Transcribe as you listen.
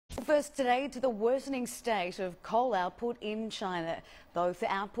First today to the worsening state of coal output in China. Both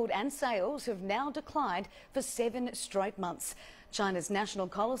output and sales have now declined for 7 straight months. China's National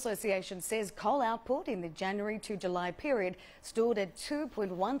Coal Association says coal output in the January to July period stood at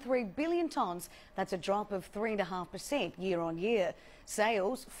 2.13 billion tonnes. That's a drop of 3.5% year on year.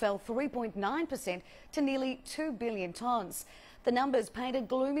 Sales fell 3.9% to nearly 2 billion tonnes. The numbers paint a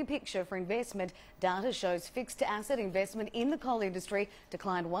gloomy picture for investment. Data shows fixed asset investment in the coal industry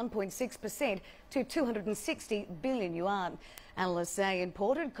declined 1.6% to 260 billion yuan. Analysts say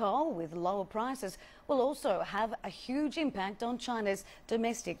imported coal with lower prices will also have a huge impact on China's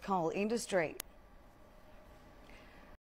domestic coal industry.